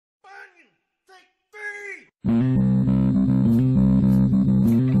Welcome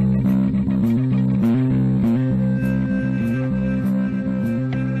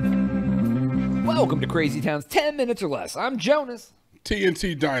to Crazy Town's 10 Minutes or Less. I'm Jonas.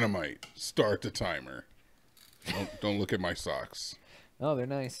 TNT Dynamite. Start the timer. Don't look at my socks. Oh, they're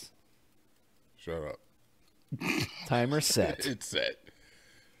nice. Shut up. Timer set. It's set.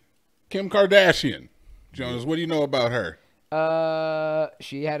 Kim Kardashian. Jonas, what do you know about her?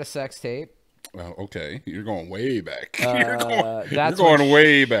 She had a sex tape. Well, okay. You're going way back. That's you're going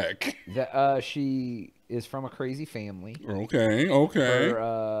way back. She is from a crazy family. Okay.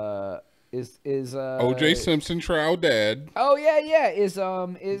 Her, is O.J. Simpson trial dad. Oh yeah. Is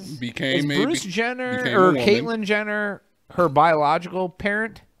Bruce Jenner or Caitlyn Jenner her biological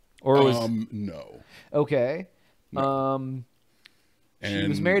parent? Or was no. Okay. No. She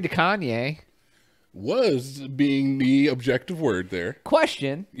was married to Kanye. Was being the objective word there.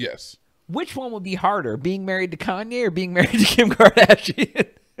 Question. Yes. Which one would be harder, being married to Kanye or being married to Kim Kardashian?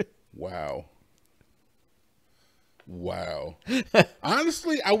 Wow.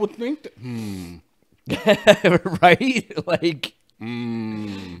 Honestly, I would think that, right? Like,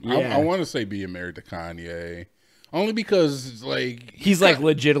 I want to say being married to Kanye. Only because, like... He's, like,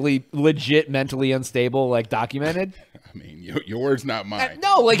 legit mentally unstable, like, documented? I mean, your word's not mine.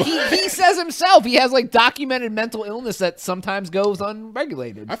 No, like, he says himself, he has, like, documented mental illness that sometimes goes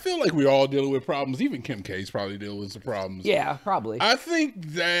unregulated. I feel like we're all dealing with problems. Even Kim K's probably dealing with some problems. Yeah, probably. I think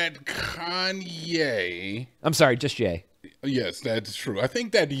that Kanye... I'm sorry, just Jay. Yes, that's true. I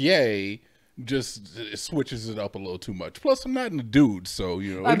think that Ye just switches it up a little too much. Plus, I'm not in the dude, so,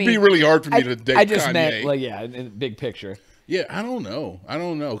 it'd be really hard for me to date Kanye. I just meant, like, yeah, in the big picture. Yeah, I don't know.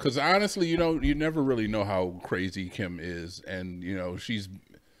 Because honestly, you never really know how crazy Kim is. And, she's...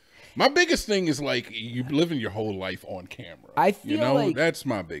 My biggest thing is, like, you living your whole life on camera. I feel like... That's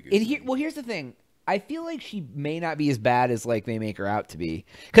my biggest thing. Well, here's the thing. I feel like she may not be as bad as, like, they make her out to be.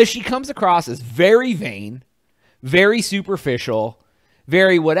 Because she comes across as very vain, very superficial,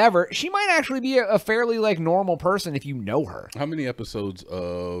 very whatever. She might actually be a fairly, like, normal person if you know her. How many episodes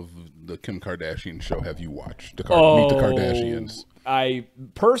of the Kim Kardashian show have you watched? Meet the Kardashians. I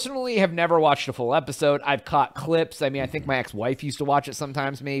personally have never watched a full episode. I've caught clips. I mean, I think my ex-wife used to watch it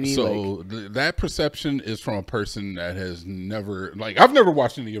sometimes, maybe. So that perception is from a person that has never, like, I've never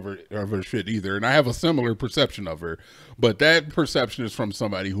watched any of her shit either, and I have a similar perception of her. But that perception is from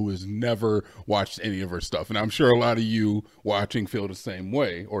somebody who has never watched any of her stuff, and I'm sure a lot of you watching feel the same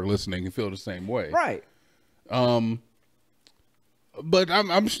way, or listening and feel the same way. Right. But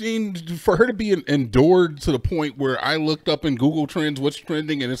I'm seeing, for her to be endured to the point where I looked up in Google Trends what's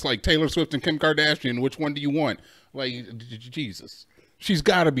trending, and it's like Taylor Swift and Kim Kardashian. Which one do you want? Like, Jesus, she's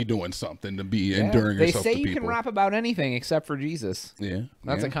got to be doing something to be enduring herself to people. They say you can rap about anything except for Jesus. Yeah,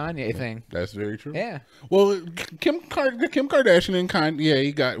 that's a Kanye thing. That's very true. Yeah. Well, Kim Kardashian and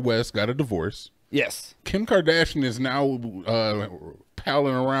Kanye got a divorce. Yes. Kim Kardashian is now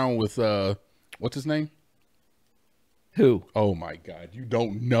palling around with what's his name? Who? Oh, my God. You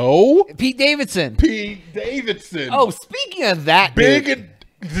don't know? Pete Davidson. Pete Davidson. Oh, speaking of that, Big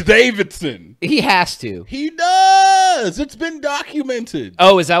Davidson. He has to. He does. It's been documented.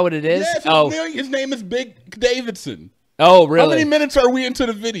 Oh, is that what it is? Yes, his name is Big Davidson. Oh, really? How many minutes are we into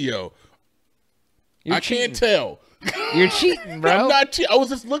the video? I can't tell. You're cheating, bro. I'm not cheating. I was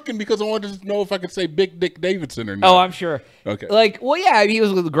just looking because I wanted to know if I could say Big Dick Davidson or not. Oh, I'm sure. Okay. Like, well, yeah, he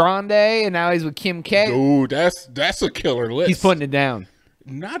was with Grande, and now he's with Kim K. Dude, that's a killer list. He's putting it down.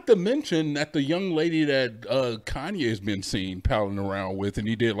 Not to mention that the young lady that Kanye has been seen palling around with, and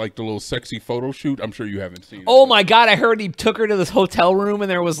he did like the little sexy photo shoot. I'm sure you haven't seen it. Oh my God, I heard he took her to this hotel room,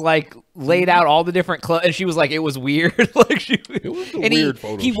 and there was like laid out all the different clothes, and she was like, it was weird. Like it was a weird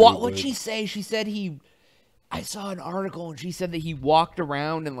photo shoot. What'd she say? She said I saw an article, and she said that he walked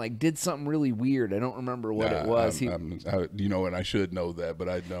around and like did something really weird. I don't remember what it was. And I should know that, but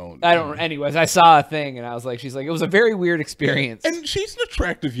I don't. Anyways, I saw a thing, and I was like, she's like, it was a very weird experience. And she's an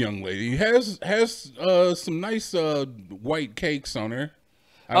attractive young lady. Has some nice white cakes on her.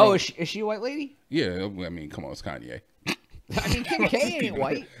 Is she a white lady? Yeah, I mean, come on, it's Kanye. I mean, Kim K ain't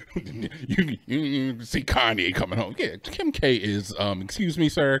white. you see Kanye coming home. Yeah, Kim K is. Excuse me,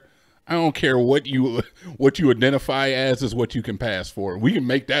 sir. I don't care what you identify as is what you can pass for. We can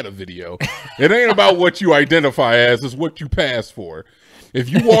make that a video. It ain't about what you identify as, it's what you pass for. If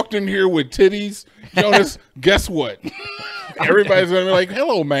you walked in here with titties, Jonas, guess what? Everybody's gonna be like,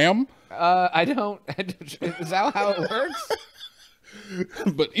 "Hello, ma'am." I don't. Is that how it works?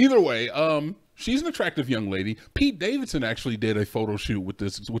 But either way, she's an attractive young lady. Pete Davidson actually did a photo shoot with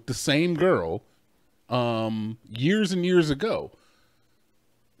the same girl, years and years ago.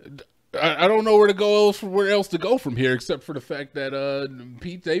 I don't know where to go, where else to go from here, except for the fact that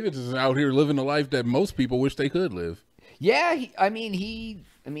Pete Davidson is out here living the life that most people wish they could live. Yeah, I mean,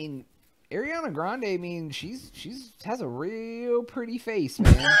 Ariana Grande. I mean, she's has a real pretty face,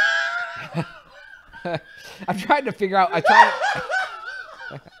 man. I'm trying to figure out.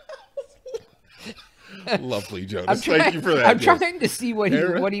 Lovely, Jonas. Thank you for that. I'm trying to see what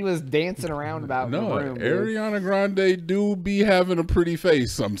he was dancing around about. No, in the room, Ariana Grande do be having a pretty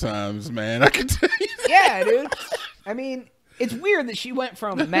face sometimes, man. I can tell you that. Yeah, dude. I mean, it's weird that she went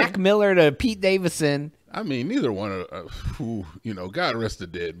from Mac Miller to Pete Davidson. I mean, neither one of, God rest the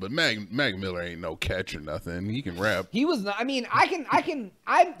dead, but Mac Miller ain't no catch or nothing. He can rap. He was not. I mean,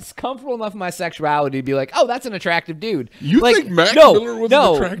 I'm comfortable enough in my sexuality to be like, oh, that's an attractive dude. You like, think Mac Miller was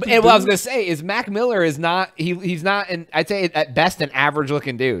an attractive dude? And what I was gonna say is Mac Miller is not. He's not. I'd say at best an average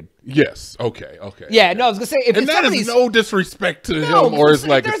looking dude. Yes. Okay. Yeah. No, I was gonna say, and that is no disrespect to him or his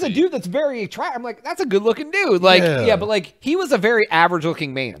legacy. There's a dude that's very attractive. I'm like, that's a good looking dude. Like, yeah, but like, he was a very average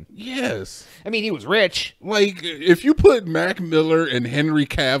looking man. Yes. I mean, he was rich. Like, if you put Mac Miller and Henry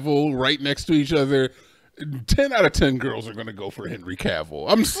Cavill right next to each other, 10 out of 10 girls are going to go for Henry Cavill.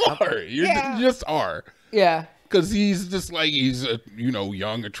 I'm sorry. You just are. Yeah. Because he's just like, he's a,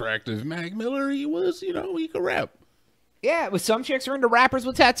 young, attractive. Mac Miller, he was, he could rap. Yeah, but some chicks are into rappers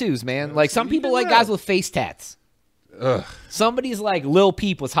with tattoos, man. Like, some people like guys with face tats. Ugh. Somebody's like, Lil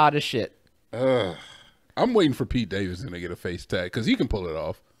Peep was hot as shit. I'm waiting for Pete Davidson to get a face tat because he can pull it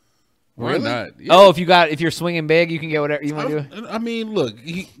off. Why not? Yeah. Oh, if you're swinging big, you can get whatever you want to do. I mean, look,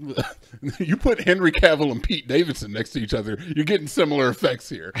 you put Henry Cavill and Pete Davidson next to each other, you're getting similar effects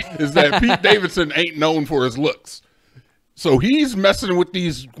here. Is that Pete Davidson ain't known for his looks, so he's messing with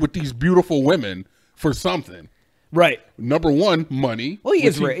these beautiful women for something. Right. Number one, money. Well, he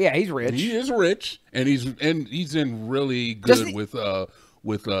is rich. Yeah, he's rich. He is rich, and he's in really good with the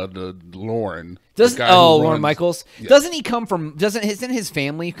Lauren. Lauren Michaels. Yeah. Doesn't he come from? Isn't his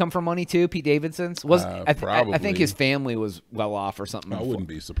family come from money too? Pete Davidson's probably. I think his family was well off or something. I wouldn't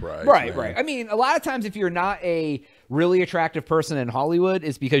be surprised. Right, man. right. I mean, a lot of times if you're not a really attractive person in Hollywood,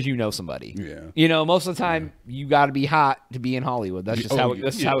 it's because you know somebody. Yeah. Most of the time you got to be hot to be in Hollywood. That's just how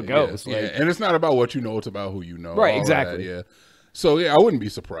it goes. Yeah. Like, and it's not about what you know; it's about who you know. Right. Exactly. Yeah. So yeah, I wouldn't be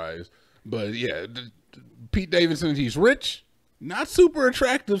surprised. But yeah, Pete Davidson, he's rich. Not super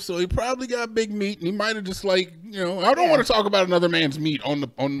attractive, so he probably got big meat, and he might have just I don't want to talk about another man's meat on the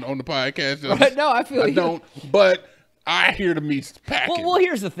podcast. No, I feel I don't. But I hear the meat's packing. Well,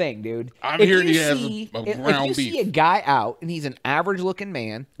 here's the thing, dude. I'm hearing he has a ground beef. If you see a guy out and he's an average looking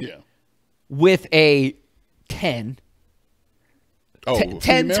man, with a 10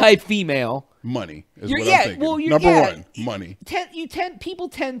 type female. Money is what I'm thinking. Well, Number one, money. People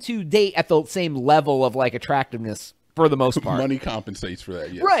tend to date at the same level of like attractiveness. For the most part, money compensates for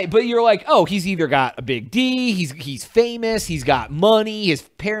that. Yes. Right? But you're like, oh, he's either got a big D, he's famous, he's got money, his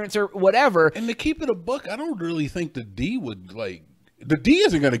parents are whatever. And to keep it a buck, I don't really think the D would the D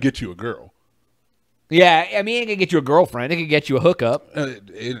isn't going to get you a girl. Yeah, I mean, it can get you a girlfriend, it can get you a hookup.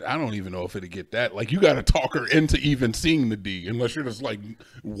 I don't even know if it'd get that. Like, you got to talk her into even seeing the D, unless you're just like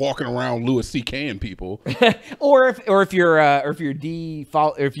walking around Louis C.K. and people, or if you're D,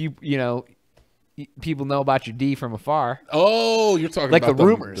 if you people know about your D from afar. Oh, you're talking like about the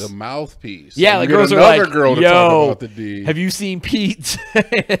rumors, the mouthpiece. Yeah, like girls are like, girl to talk about the D. Have you seen Pete?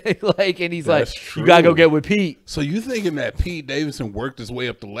 And he's That's like, true. You gotta go get with Pete. So you thinking that Pete Davidson worked his way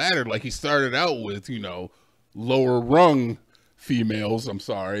up the ladder? Like, he started out with lower rung females. I'm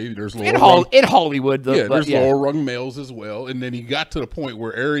sorry, there's lower in Hollywood. There's lower rung males as well, and then he got to the point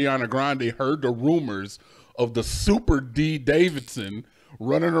where Ariana Grande heard the rumors of the super D Davidson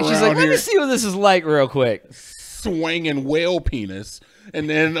running around. She's like, let me see what this is like real quick. Swinging whale penis. And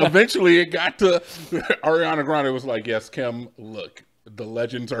then eventually it got to Ariana Grande was like, yes, Kim, look, the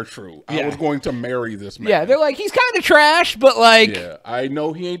legends are true. I was going to marry this man. Yeah, they're like, he's kind of trash, but like. Yeah, I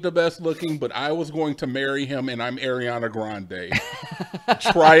know he ain't the best looking, but I was going to marry him, and I'm Ariana Grande.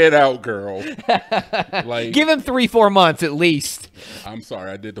 Try it out, girl. Like, give him 3-4 months at least. I'm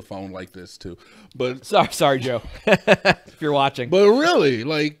sorry, I did the phone like this too. But sorry, Joe, if you're watching. But really,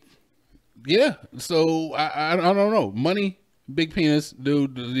 like, yeah. So I don't know. Money, big penis,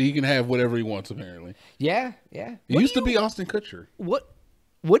 dude. He can have whatever he wants. Apparently. Yeah. He used to be Austin Kutcher. What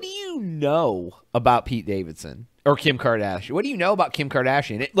do you know about Pete Davidson or Kim Kardashian? What do you know about Kim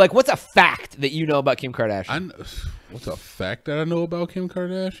Kardashian? What's a fact that you know about Kim Kardashian? What's a fact that I know about Kim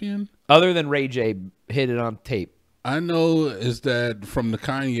Kardashian? Other than Ray J hit it on tape. I know is that from the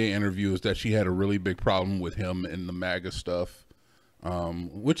Kanye interview is that she had a really big problem with him and the MAGA stuff,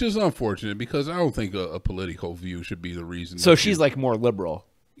 which is unfortunate because I don't think a political view should be the reason. So she's like more liberal.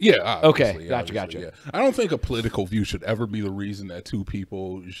 Yeah. Okay, gotcha. Yeah. I don't think a political view should ever be the reason that two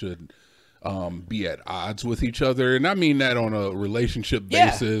people should be at odds with each other, and I mean that on a relationship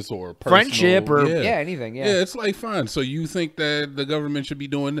basis or personal, friendship or anything. Yeah, it's like fine. So you think that the government should be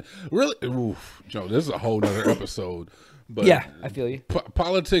doing really? Oof, Joe, this is a whole nother episode. But yeah, I feel you.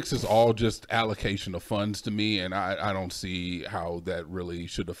 Politics is all just allocation of funds to me, and I don't see how that really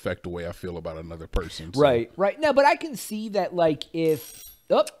should affect the way I feel about another person. So. Right. No, but I can see that, like, if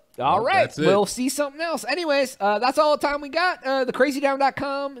all right, we'll see something else. Anyways, that's all the time we got.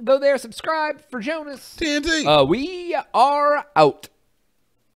 Thecrazydown.com. Go there, subscribe for Jonas. TNT. We are out.